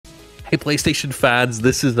Hey, PlayStation fans,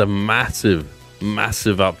 this is a massive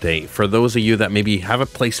update for those of you that maybe have a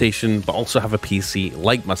PlayStation but also have a PC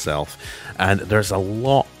like myself. And there's a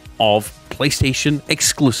lot of PlayStation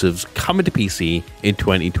exclusives coming to PC in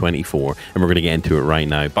 2024, and we're going to get into it right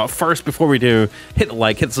now. But first, before we do, hit the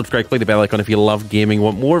like, hit the subscribe, click the bell icon if you love gaming,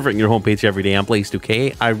 want more of it on your homepage every day. I'm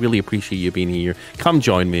Blaze2K. I really appreciate you being here. Come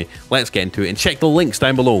join me. Let's get into it, and check the links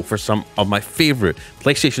down below for some of my favorite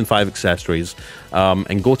PlayStation 5 accessories,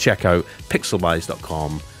 and go check out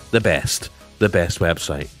pixelbuys.com, the best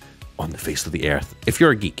website on the face of the earth. If you're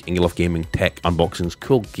a geek and you love gaming, tech, unboxings,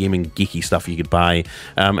 cool gaming, geeky stuff you could buy,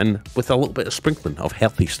 and with a little bit of sprinkling of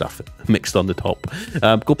healthy stuff mixed on the top,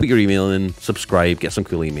 go put your email in, subscribe, get some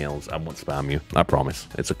cool emails. I won't spam you, I promise.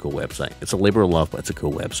 It's a cool website. It's a labor of love, but it's a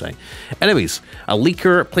cool website. Anyways, a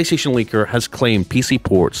leaker, PlayStation leaker, has claimed PC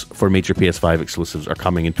ports for major PS5 exclusives are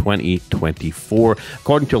coming in 2024.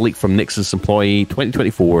 According to a leak from Nix's employee,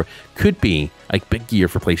 2024 could be a big year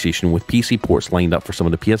for PlayStation, with PC ports lined up for some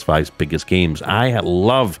of the PS5's biggest games. I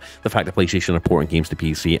love the fact that PlayStation are porting games to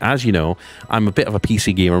PC. As you know, I'm a bit of a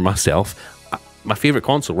PC gamer myself. My favorite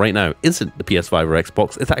console right now isn't the PS5 or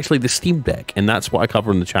Xbox, it's actually the Steam Deck, and that's what I cover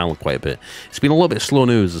on the channel quite a bit. It's been a little bit slow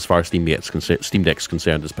news as far as Steam Deck's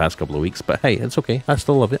concerned this past couple of weeks, but hey, it's okay. I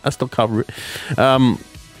still love it. I still cover it.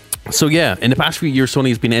 So yeah, in the past few years, Sony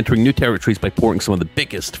has been entering new territories by porting some of the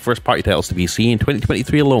biggest first-party titles to PC. In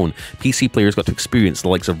 2023 alone, PC players got to experience the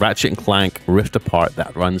likes of Ratchet & Clank, Rift Apart,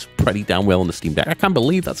 that runs pretty damn well on the Steam Deck. I can't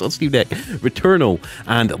believe that's on Steam Deck. Returnal,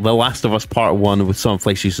 and The Last of Us Part 1 with some of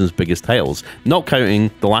PlayStation's biggest titles. Not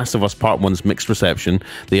counting The Last of Us Part 1's mixed reception,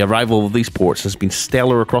 the arrival of these ports has been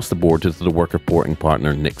stellar across the board due to the work of porting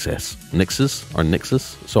partner Nixus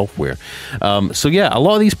Software. So yeah, a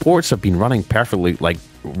lot of these ports have been running perfectly, like,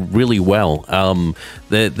 really well.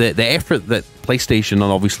 The effort that PlayStation, and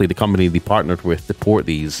obviously the company they partnered with to port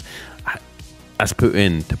these, has put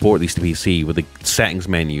in to port these to PC, with the settings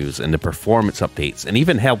menus and the performance updates, and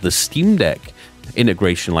even held the Steam Deck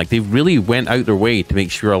integration. Like, they really went out their way to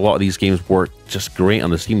make sure a lot of these games work just great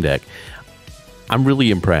on the Steam Deck. I'm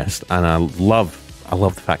really impressed, and I love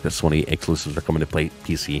the fact that Sony exclusives are coming to play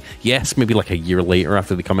PC. Yes, maybe like a year later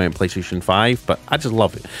after they come out in PlayStation 5, but I just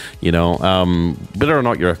love it. You know, whether or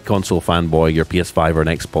not you're a console fanboy, you're a PS5 or an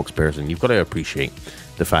Xbox person, you've got to appreciate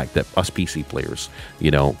the fact that us PC players,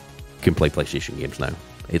 you know, can play PlayStation games now.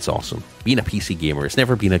 It's awesome. Being a PC gamer, it's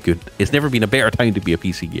never been a better time to be a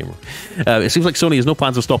PC gamer. It seems like Sony has no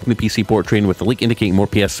plans of stopping the PC port train, with the leak indicating more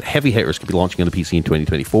PS heavy hitters could be launching on the PC in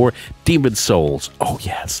 2024. Demon's Souls, oh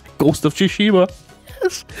yes, Ghost of Tsushima,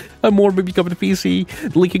 and more may be coming to PC.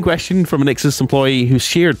 The leak in question from an Nixus employee who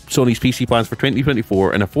shared Sony's PC plans for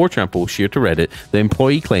 2024 in a 4chan post shared to Reddit. The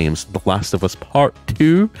employee claims The Last of Us Part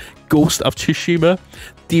 2, Ghost of Tsushima,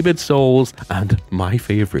 Demon's Souls, and my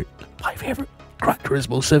favorite, Gran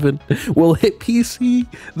Turismo 7 will hit PC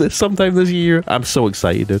sometime this year. I'm so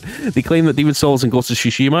excited. They claim that Demon's Souls and Ghost of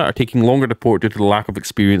Tsushima are taking longer to port due to the lack of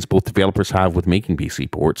experience both developers have with making PC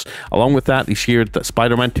ports. Along with that, they shared that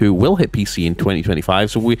Spiderman 2 will hit PC in 2025,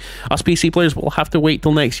 so us PC players will have to wait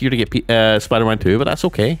till next year to get Spider-Man 2, but that's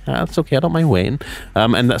okay. That's okay, I don't mind waiting.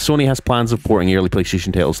 And that Sony has plans of porting early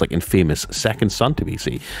PlayStation titles like Infamous Second Son to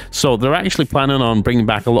PC. So they're actually planning on bringing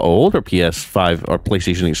back a lot of older PS5 or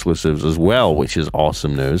PlayStation exclusives as well, which is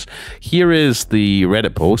awesome news. Here is the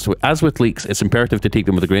Reddit post. As with leaks, it's imperative to take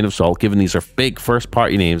them with a grain of salt. Given these are big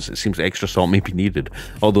first-party names, it seems extra salt may be needed.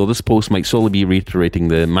 Although this post might solely be reiterating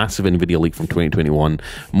the massive Nvidia leak from 2021,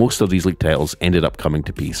 most of these leaked titles ended up coming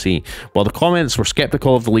to PC. While the comments were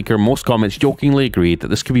skeptical of the leaker, most comments jokingly agreed that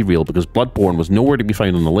this could be real because Bloodborne was nowhere to be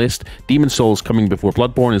found on the list. Demon's Souls coming before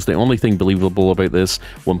Bloodborne is the only thing believable about this,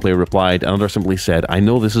 one player replied. Another simply said, I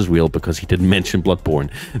know this is real because he didn't mention Bloodborne.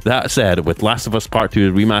 That said, with Last of Us Part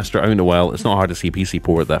 2 remaster out in a while, it's not hard to see PC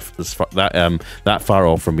port that far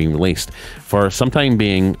off from being released. For some time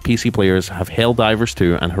being, PC players have Helldivers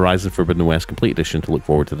 2 and Horizon Forbidden West Complete Edition to look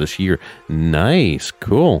forward to this year. Nice,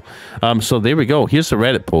 cool. So there we go. Here's the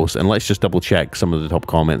Reddit post, and let's just double check some of the top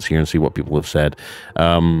comments here and see what people have said.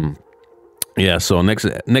 Yeah, so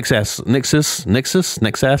Nixus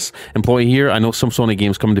employee here. I know some Sony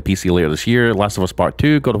games coming to PC later this year. Last of Us Part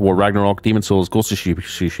 2, God of War Ragnarok, Demon's Souls, Ghost of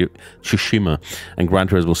Tsushima, and Gran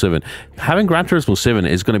Turismo 7. Having Gran Turismo 7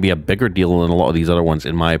 is going to be a bigger deal than a lot of these other ones,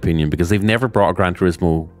 in my opinion, because they've never brought a Gran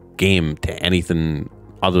Turismo game to anything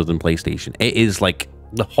other than PlayStation. It is like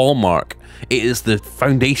the hallmark. It is the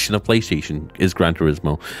foundation of PlayStation, is Gran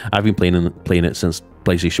Turismo. I've been playing it since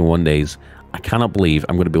PlayStation 1 days. I cannot believe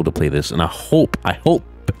I'm going to be able to play this, and I hope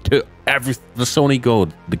to the Sony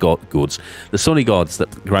gods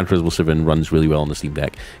that Gran Turismo 7 runs really well on the Steam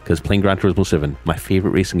Deck, because playing Gran Turismo 7, my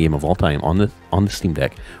favorite racing game of all time, on the Steam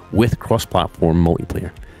Deck with cross-platform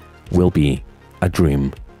multiplayer, will be a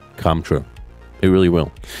dream come true. It really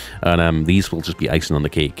will. And these will just be icing on the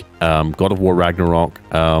cake. God of War Ragnarok,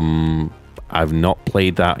 I've not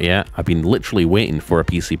played that yet. I've been literally waiting for a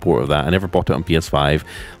PC port of that. I never bought it on PS5.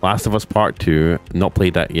 Last of Us Part 2, not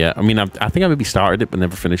played that yet. I mean, I think I maybe started it, but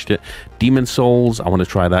never finished it. Demon Souls, I want to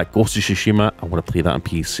try that. Ghost of Tsushima, I want to play that on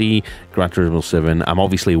PC. Gran Turismo 7, I'm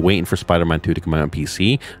obviously waiting for Spiderman 2 to come out on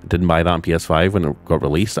PC. I didn't buy that on PS5 when it got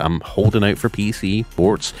released. I'm holding out for PC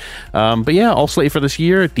ports. But yeah, all slated for this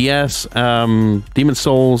year. DS, Demon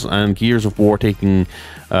Souls, and Gears of War taking...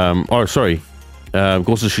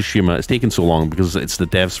 Ghost of Tsushima. It's taken so long because it's the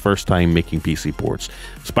devs' first time making PC ports.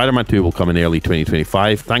 Spider-Man 2 will come in early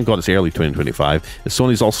 2025. Thank God it's early 2025.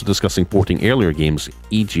 Sony's also discussing porting earlier games,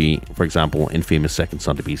 e.g., for example, Infamous Second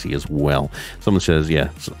Son to PC as well. Someone says, yeah,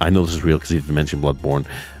 I know this is real because he didn't mention Bloodborne.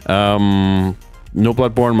 No,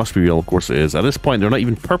 Bloodborne must be real. Of course it is. At this point, they're not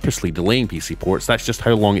even purposely delaying PC ports. That's just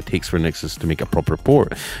how long it takes for Nixus to make a proper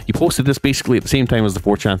port. You posted this basically at the same time as the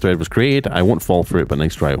 4chan thread was created. I won't fall for it, but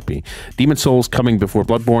nice try, OP. Demon Souls coming before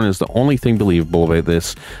Bloodborne is the only thing believable about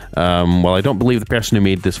this. While I don't believe the person who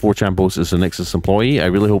made this 4chan post is a Nixus employee, I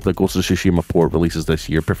really hope that Ghost of Tsushima port releases this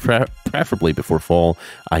year, preferably before fall.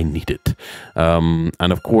 I need it. And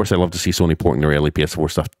of course, I love to see Sony porting their early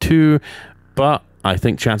PS4 stuff too, but I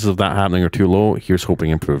think chances of that happening are too low. Here's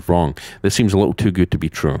hoping I'm proved wrong. This seems a little too good to be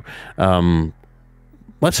true.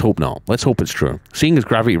 Let's hope not. Let's hope it's true. Seeing as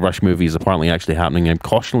Gravity Rush movie is apparently actually happening, I'm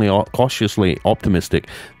cautiously optimistic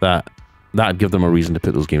that that'd give them a reason to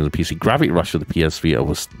put those games on PC. Gravity Rush for the PS Vita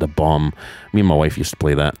was the bomb. Me and my wife used to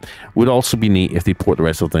play that. Would also be neat if they port the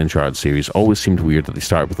rest of the Uncharted series. Always seemed weird that they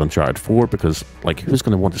started with Uncharted 4, because, like, who's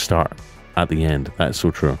going to want to start at the end? That's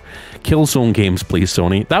so true. Killzone games, please,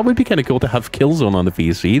 Sony. That would be kind of cool to have Killzone on the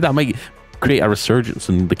PC. That might create a resurgence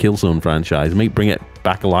in the Killzone franchise. Might bring it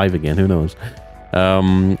back alive again. Who knows?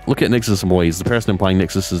 Look at Nixus employees. The person implying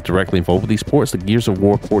Nixus is directly involved with these ports. The Gears of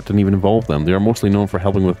War port didn't even involve them. They are mostly known for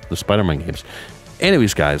helping with the Spider-Man games.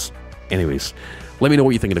 Anyways, guys. Let me know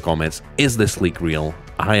what you think in the comments. Is this leak real?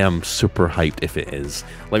 I am super hyped if it is.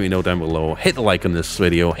 Let me know down below. Hit the like on this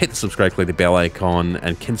video. Hit the subscribe, click the bell icon,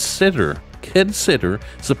 and consider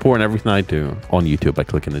supporting everything I do on YouTube by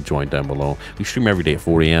clicking the join down below. We stream every day at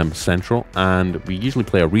 4 AM Central, and we usually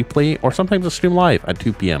play a replay, or sometimes a stream live at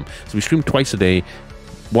 2 PM. So we stream twice a day.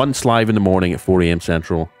 Once live in the morning at 4 AM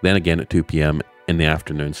Central, then again at 2 PM in the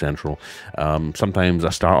afternoon Central. Sometimes I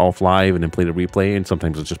start off live and then play the replay, and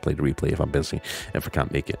sometimes I just play the replay if I'm busy, if I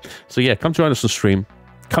can't make it. So yeah, come join us on stream,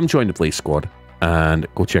 come join the Play Squad, and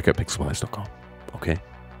go check out pixelpies.com. Okay?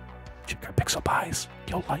 Check out Pixel Pies.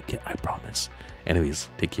 You'll like it, I promise. Anyways,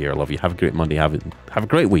 take care. I love you. Have a great Monday. Have a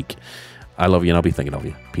great week. I love you, and I'll be thinking of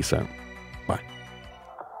you. Peace out. Bye.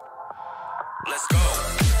 Let's go.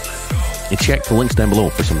 And check the links down below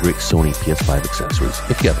for some great Sony PS5 accessories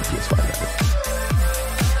if you have a PS5 ever.